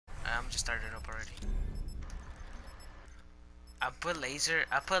just started up already. I put laser.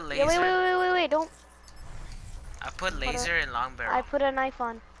 Yeah, wait, don't. I put laser and long barrel. I put a knife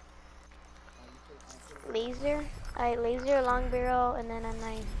on. Laser? Laser, long barrel, and then a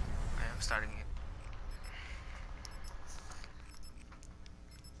knife. I'm starting it.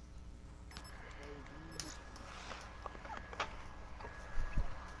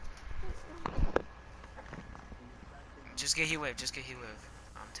 Just get heat wave, just get heat wave.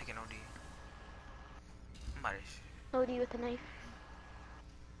 I'm taking OD. OD with a knife.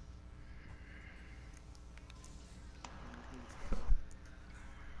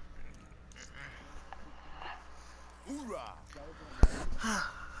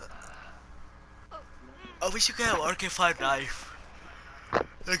 I wish you could have RK5 knife.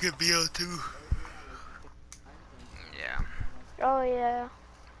 Like a BO2. Yeah. Oh yeah.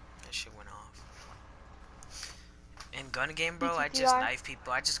 That shit went off. In gun game, bro, I just knife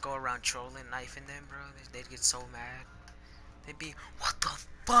people. I just go around trolling, knifing them, bro. They'd get so mad. They'd be, what the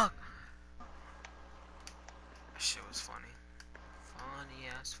fuck? That shit was funny. Funny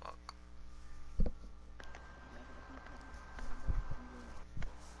as fuck.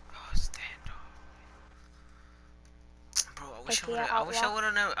 Oh, stand up. Bro,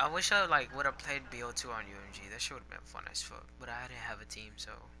 I wish I like would have played BO2 on UMG. That shit would have been fun as fuck. But I didn't have a team,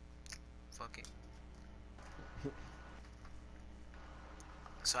 so fuck it.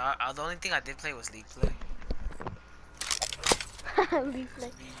 So the only thing I did play was League Play. League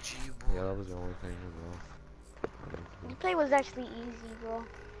Play. Yeah, that was the only thing as well. League Play was actually easy, bro.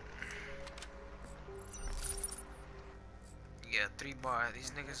 Yeah, 3 bar.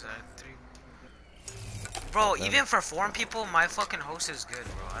 These niggas are 3. Bro, even for foreign people, my fucking host is good,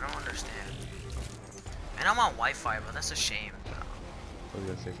 bro. I don't understand. And I'm on Wi-Fi, bro. That's a shame, bro. I was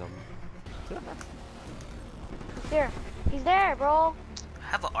gonna say something. There. He's there, bro. I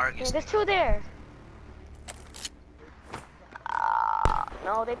have an Argus. Yeah, there's 2 there.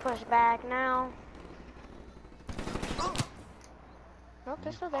 No, they push back now. Nope,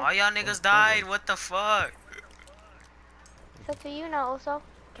 they're still there. All y'all niggas died. What the fuck? It's up to you now, also.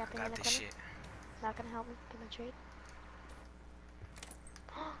 Captain Got this shit. Not gonna help me penetrate.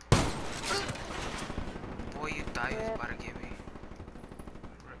 Boy, you thought you was about to get me.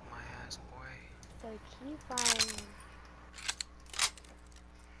 Rip my ass, boy. So keep firing.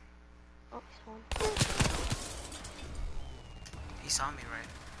 Oh, he's home. He saw me, right?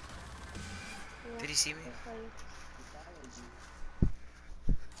 Yeah, Did he see me?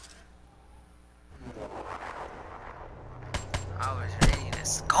 I was ready to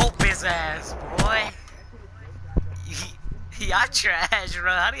scope his ass, boy. Y'all trash,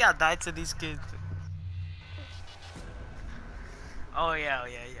 bro. How do y'all die to these kids? Oh yeah,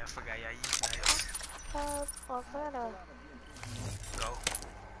 I forgot. Yeah, you guys. Go.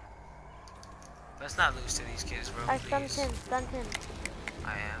 Let's not lose to these kids, bro. I stunned him.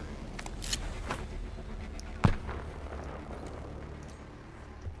 I am.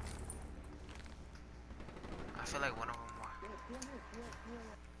 I feel like one of them more.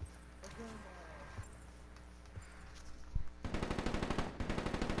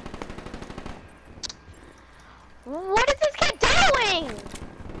 What is this kid doing?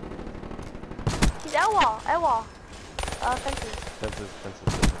 He's L-wall. Fences.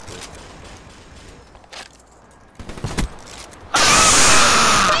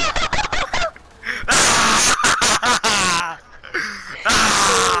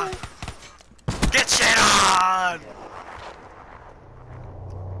 Get shit on!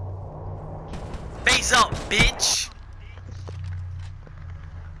 Face up, bitch!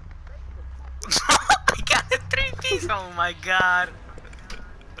 I got a 3-piece. Oh my god.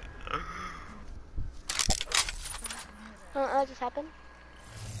 That just happened?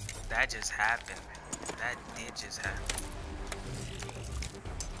 That just happened, man. That did just happen.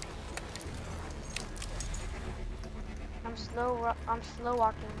 I'm slow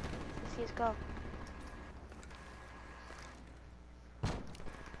walking. Let's see us go.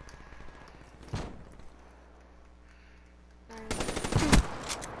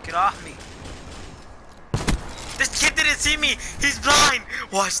 Get off me. This kid didn't see me. He's blind.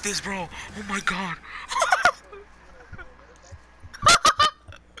 Watch this, bro. Oh my god.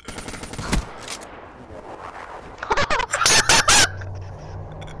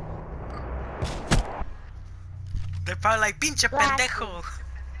 They're probably like, pinche pendejo.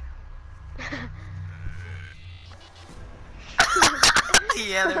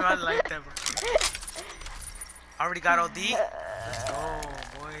 Yeah, they're probably like that, bro. Already got OD? Let's go,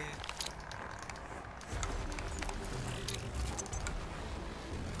 boy.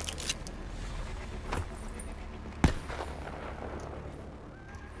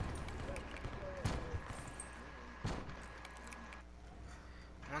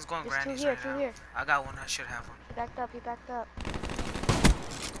 One's going There's grannies two here, right two now. here. I got one. I should have one. He backed up, he backed up.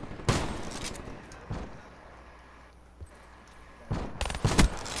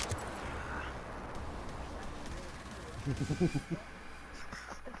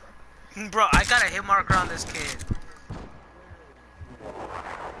 Bro, I got a hit marker on this kid.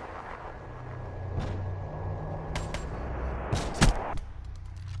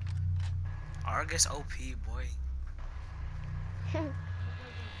 Argus OP, boy.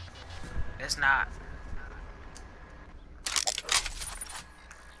 It's not.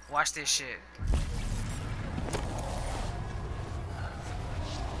 Watch this shit.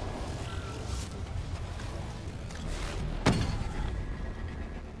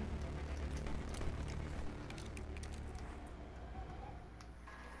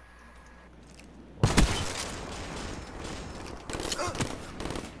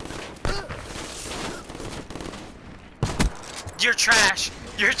 You're trash.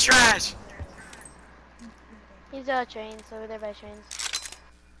 You're trash. He's trains over there by trains.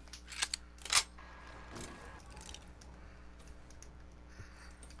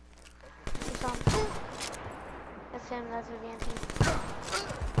 You saw him. That's him, that's a VMP.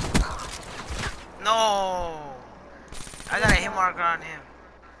 No. I got a hit marker on him.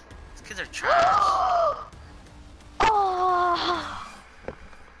 These kids are trash. Oh!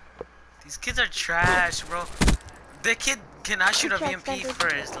 These kids are trash, bro. The kid cannot shoot a Okay, VMP extended.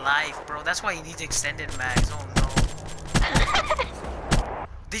 for his life, bro. That's why he needs extended mags. Oh no.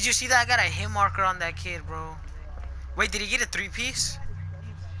 Did you see that? I got a hit marker on that kid, bro. Wait, did he get a 3-piece?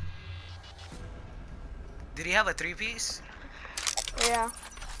 Did he have a 3-piece? Yeah.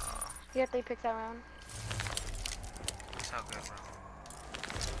 He got 3 picks that round. It's all good, bro.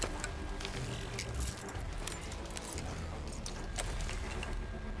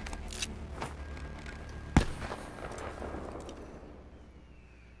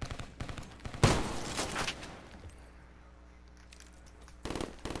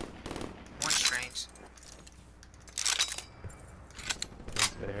 One strange.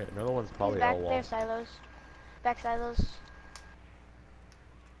 There. Another one's He's probably back all there, wall. silos. Back silos.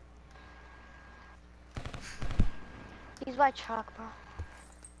 He's white truck, bro.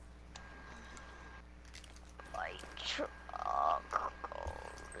 White truck.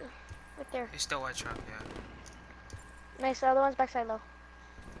 Right there. He's still white truck, yeah. Nice, the other one's back side low.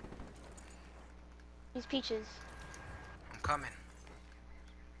 He's peaches. I'm coming.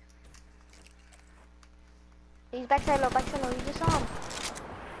 He's backside low, backside low. You just saw him.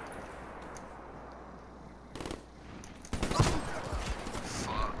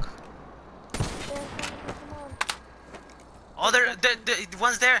 Fuck. There, come on. Oh, the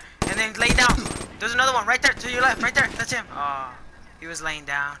one's there, and then lay down. There's another one right there to your left, right there. That's him. Oh, he was laying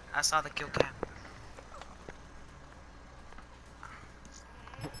down. I saw the kill cam.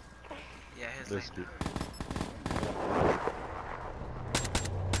 Yeah, he's laying This down. dude.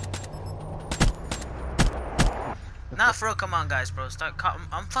 Nah, for real, come on, guys, bro.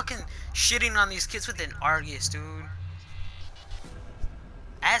 I'm fucking shitting on these kids with an Argus, dude.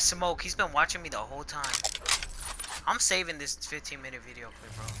 Ask Smoke, he's been watching me the whole time. I'm saving this 15-minute video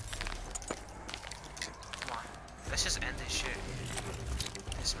clip, bro. Come on, let's just end this shit.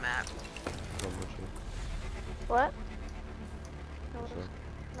 This map. What? No, Sure.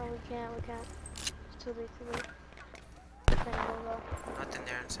 no, we can't, we can't. It's too late, too late. It's gonna go low. Nothing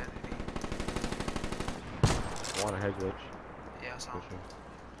there, Insanity. Want a head glitch? Yeah, I saw For him. sure.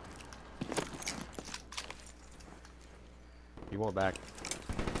 He went back. He's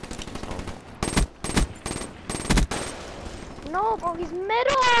home. No, bro, he's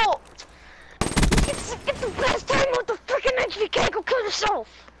middle! It's the best time with the freaking HVK, go kill yourself!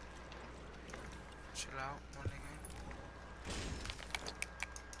 Chill out, one nigga.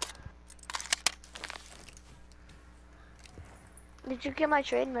 Did you get my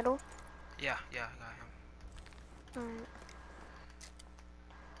trade middle? Yeah, I got him. Alright.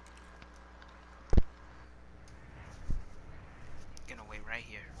 Gonna wait right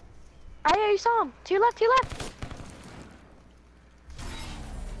here. Oh yeah, you saw him. To your left, to your left.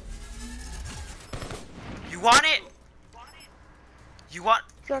 You want it? You want?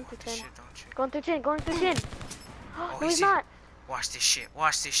 Going through 10. Shit, don't you? Going through 10, going through 10. Oh, No, he's here. not. Watch this shit.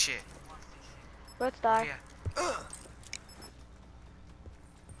 Watch this shit. Let's die. Yeah.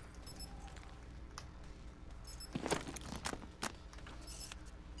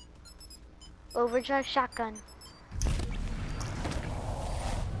 Overdrive shotgun.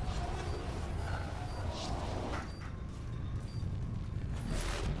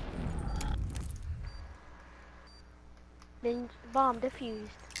 Then bomb defused.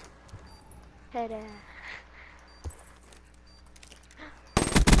 Head ass.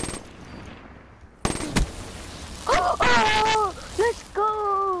 Oh, let's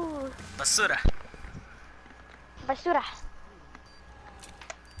go! Basura. Basura.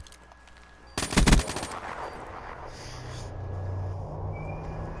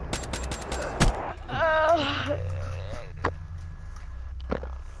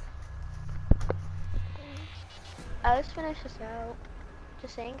 Let's finish this out.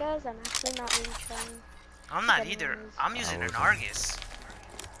 Just saying, guys, I'm actually not really trying. I'm not either. I'm using an Argus.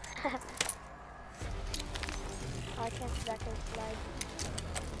 I can't exactly slide.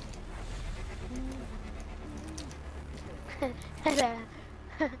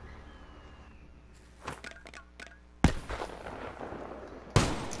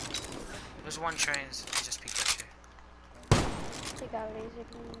 There's one train. Just peek that shit. Take out laser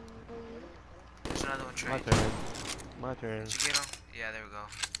beam, please. There's another one train. My turn. My turn. Did you get him? Yeah, there we go.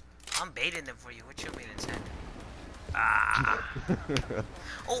 I'm baiting them for you. What you mean, insane? Ah.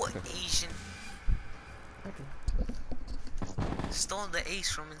 Oh, Asian. Stole the ace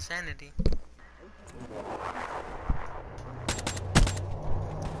from Insanity.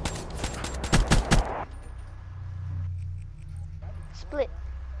 Split.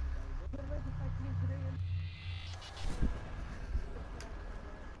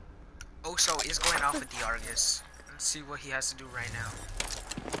 Oso is going off with the Argus. Let's see what he has to do right now.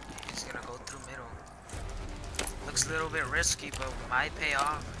 He's gonna go through middle. Looks a little bit risky, but might pay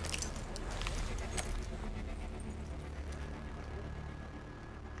off.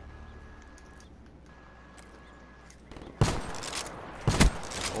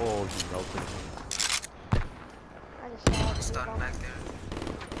 Oh, he melted. I just saw it. Stunned back there.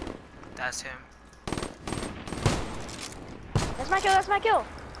 That's him. That's my kill, that's my kill.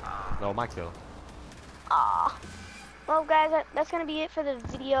 No, my kill. Aw. Well, guys, that's gonna be it for the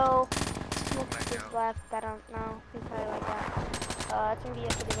video. Smoke My is kill. left, I don't know. He probably like that. That's gonna be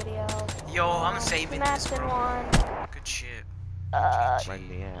it for the video. Yo, I'm saving this, Maps in bro. one. Good shit. Right in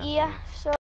the ass, Yeah, man. so.